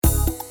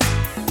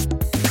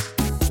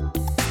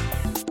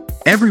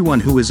Everyone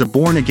who is a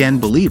born-again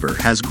believer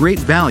has great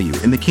value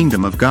in the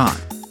kingdom of God.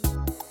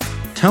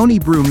 Tony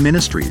Broom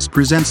Ministries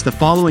presents the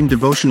following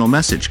devotional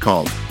message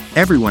called,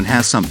 Everyone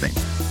Has Something.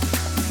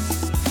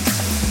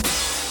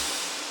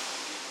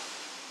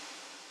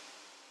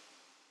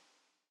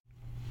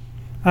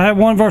 I have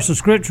one verse of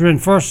scripture in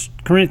 1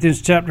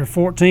 Corinthians chapter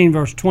 14,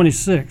 verse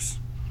 26.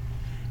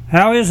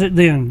 How is it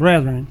then,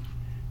 brethren,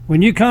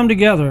 when you come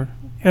together,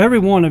 every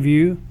one of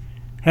you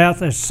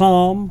hath a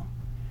psalm,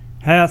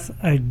 hath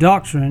a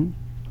doctrine,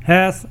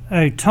 hath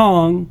a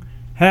tongue,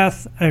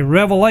 hath a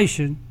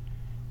revelation,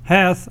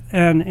 hath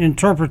an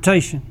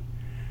interpretation.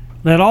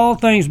 Let all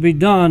things be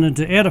done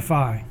unto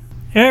edify.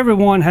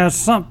 Everyone has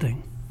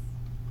something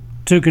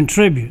to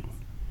contribute.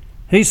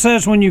 He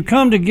says when you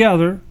come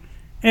together,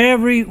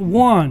 every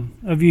one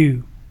of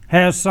you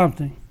has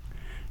something.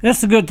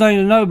 That's a good thing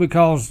to know,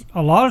 because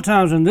a lot of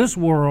times in this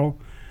world,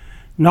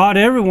 not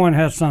everyone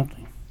has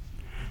something.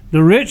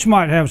 The rich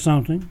might have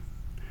something.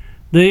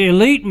 The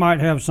elite might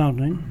have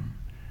something,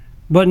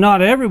 but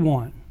not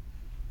everyone.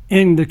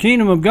 In the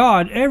kingdom of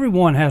God,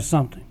 everyone has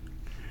something.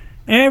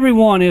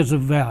 Everyone is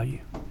of value.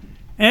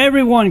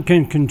 Everyone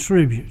can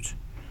contribute.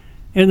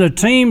 In the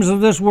teams of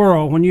this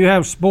world, when you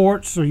have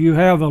sports or you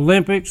have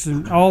Olympics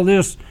and all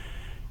this,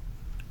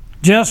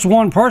 just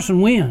one person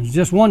wins,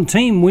 just one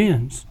team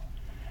wins.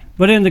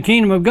 But in the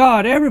kingdom of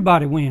God,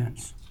 everybody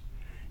wins.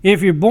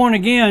 If you're born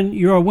again,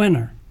 you're a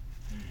winner.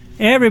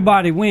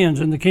 Everybody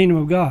wins in the kingdom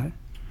of God.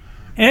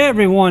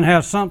 Everyone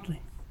has something.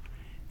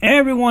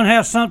 Everyone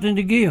has something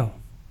to give.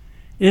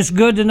 It's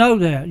good to know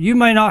that. You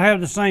may not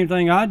have the same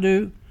thing I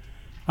do.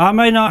 I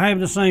may not have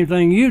the same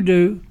thing you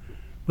do,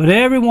 but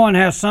everyone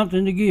has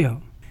something to give.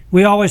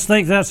 We always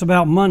think that's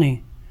about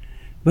money,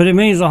 but it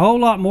means a whole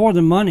lot more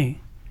than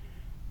money.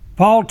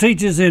 Paul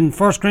teaches in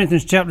 1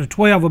 Corinthians chapter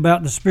 12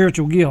 about the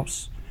spiritual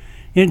gifts,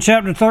 in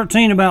chapter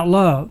 13 about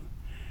love,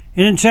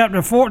 and in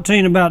chapter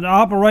 14 about the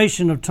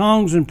operation of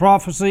tongues and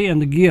prophecy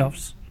and the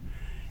gifts.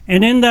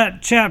 And in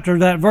that chapter,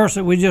 that verse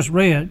that we just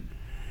read,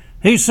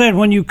 he said,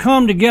 when you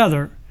come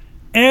together,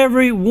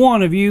 every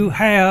one of you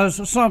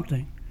has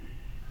something.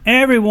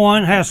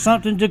 Everyone has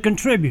something to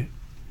contribute.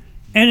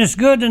 And it's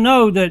good to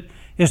know that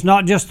it's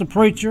not just the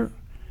preacher,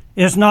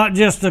 it's not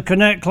just the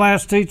Connect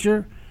class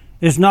teacher,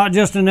 it's not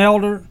just an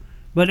elder,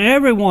 but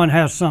everyone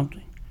has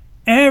something.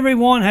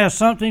 Everyone has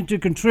something to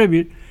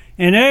contribute,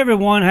 and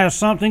everyone has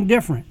something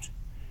different.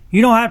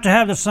 You don't have to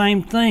have the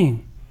same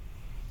thing.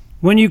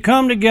 When you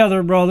come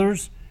together,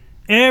 brothers,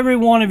 every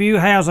one of you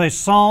has a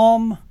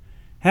psalm,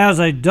 has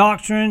a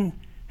doctrine,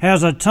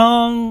 has a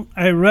tongue,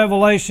 a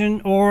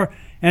revelation, or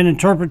an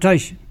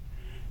interpretation.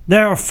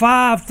 There are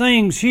 5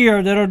 things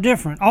here that are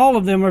different. All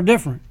of them are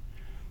different.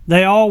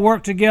 They all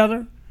work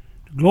together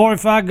to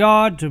glorify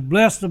God, to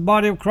bless the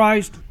body of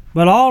Christ,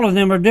 but all of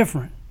them are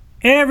different.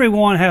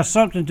 Everyone has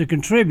something to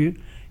contribute.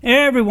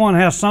 Everyone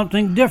has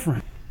something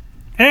different.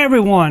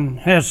 Everyone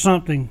has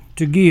something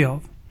to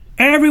give.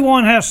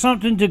 Everyone has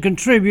something to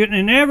contribute,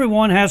 and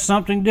everyone has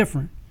something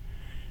different.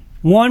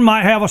 One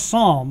might have a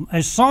psalm.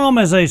 A psalm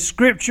is a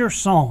scripture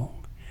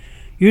song.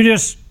 You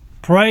just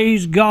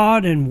praise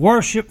God and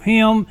worship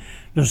Him.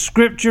 The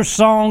scripture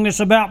song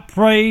is about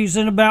praise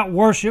and about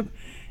worship.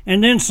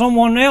 And then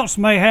someone else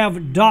may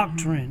have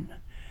doctrine.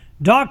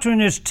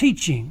 Doctrine is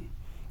teaching.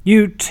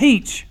 You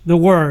teach the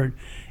Word.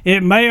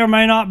 It may or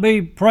may not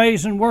be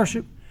praise and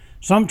worship.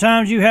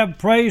 Sometimes you have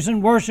praise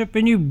and worship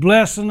and you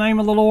bless the name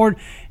of the Lord,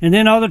 and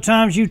then other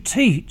times you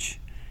teach.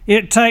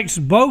 It takes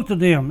both of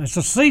them. It's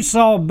a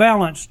seesaw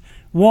balanced,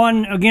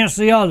 one against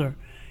the other.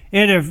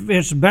 And if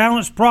it's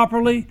balanced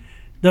properly,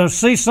 the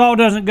seesaw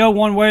doesn't go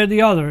one way or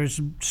the other.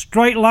 It's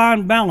straight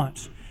line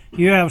balance.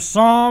 You have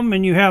psalm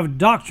and you have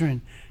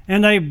doctrine,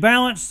 and they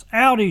balance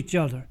out each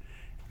other.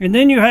 And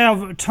then you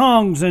have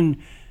tongues,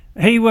 and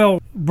He will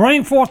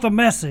bring forth a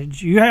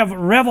message. You have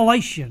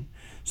revelation.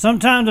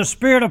 Sometimes the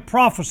spirit of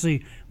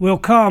prophecy will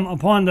come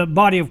upon the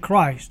body of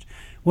Christ.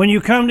 When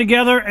you come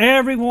together,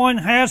 everyone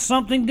has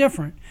something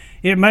different.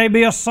 It may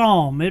be a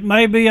psalm, it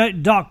may be a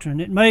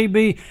doctrine, it may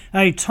be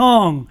a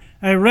tongue,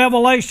 a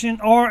revelation,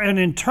 or an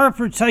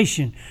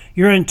interpretation.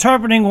 You're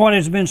interpreting what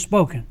has been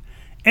spoken.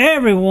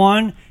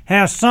 Everyone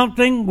has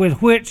something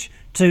with which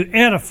to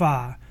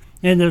edify.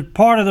 And the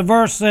part of the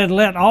verse said,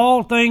 let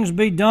all things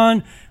be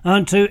done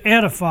unto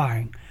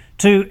edifying,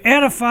 to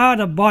edify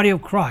the body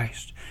of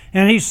Christ.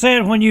 And he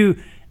said when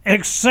you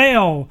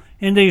excel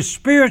in these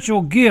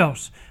spiritual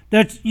gifts,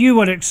 that you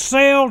would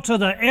excel to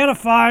the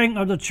edifying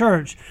of the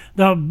church,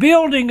 the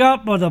building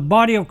up of the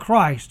body of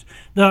Christ.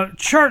 The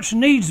church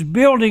needs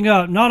building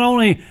up, not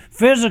only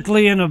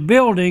physically in a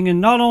building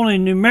and not only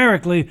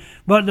numerically,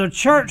 but the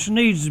church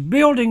needs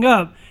building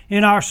up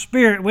in our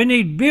spirit. We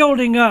need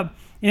building up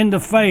in the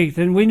faith,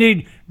 and we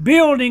need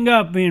building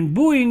up and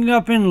buoying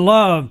up in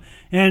love.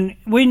 And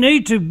we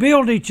need to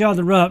build each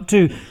other up,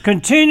 to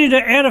continue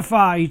to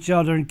edify each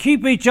other and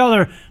keep each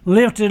other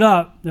lifted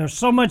up. There's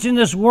so much in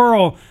this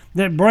world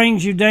that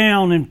brings you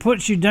down and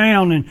puts you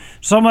down, and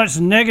so much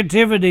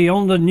negativity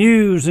on the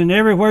news and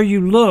everywhere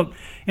you look.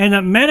 And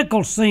the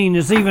medical scene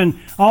is even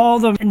all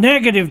the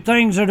negative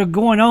things that are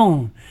going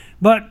on.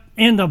 But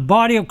in the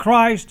body of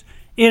Christ,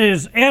 it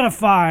is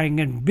edifying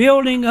and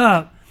building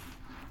up.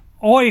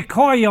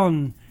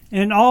 Oikoion,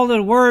 and all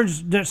the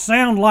words that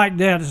sound like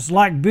that. It's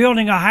like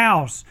building a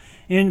house.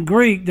 In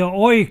Greek, the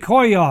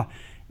oikoia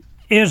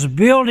is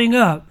building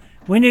up.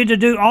 We need to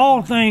do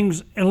all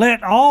things,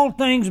 let all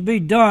things be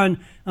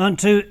done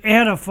unto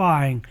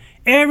edifying.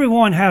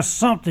 Everyone has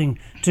something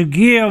to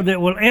give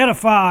that will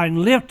edify and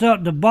lift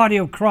up the body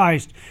of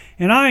Christ.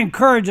 And I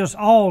encourage us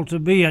all to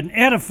be an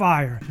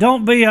edifier.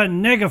 Don't be a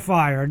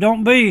negifier.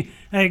 Don't be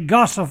a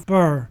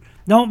gossiper.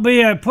 Don't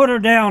be a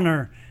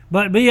putter-downer,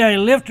 but be a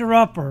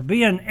lifter-upper.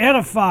 Be an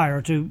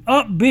edifier to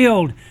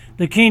upbuild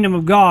the kingdom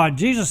of God.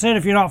 Jesus said,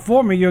 if you're not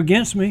for me, you're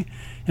against me.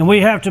 And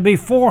we have to be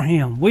for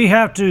Him. We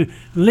have to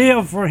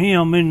live for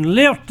Him and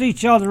lift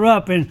each other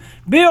up and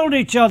build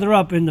each other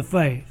up in the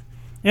faith.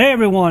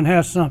 Everyone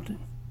has something.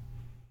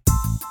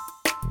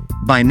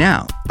 By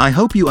now, I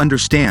hope you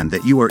understand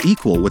that you are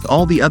equal with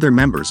all the other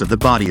members of the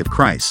body of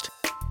Christ.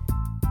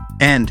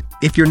 And,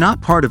 if you're not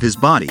part of His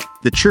body,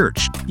 the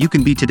church, you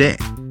can be today.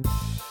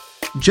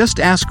 Just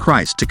ask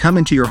Christ to come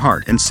into your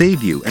heart and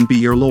save you and be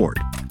your Lord.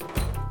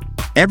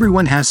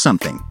 Everyone Has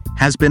Something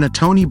has been a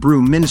Tony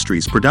Broom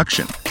Ministries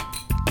production.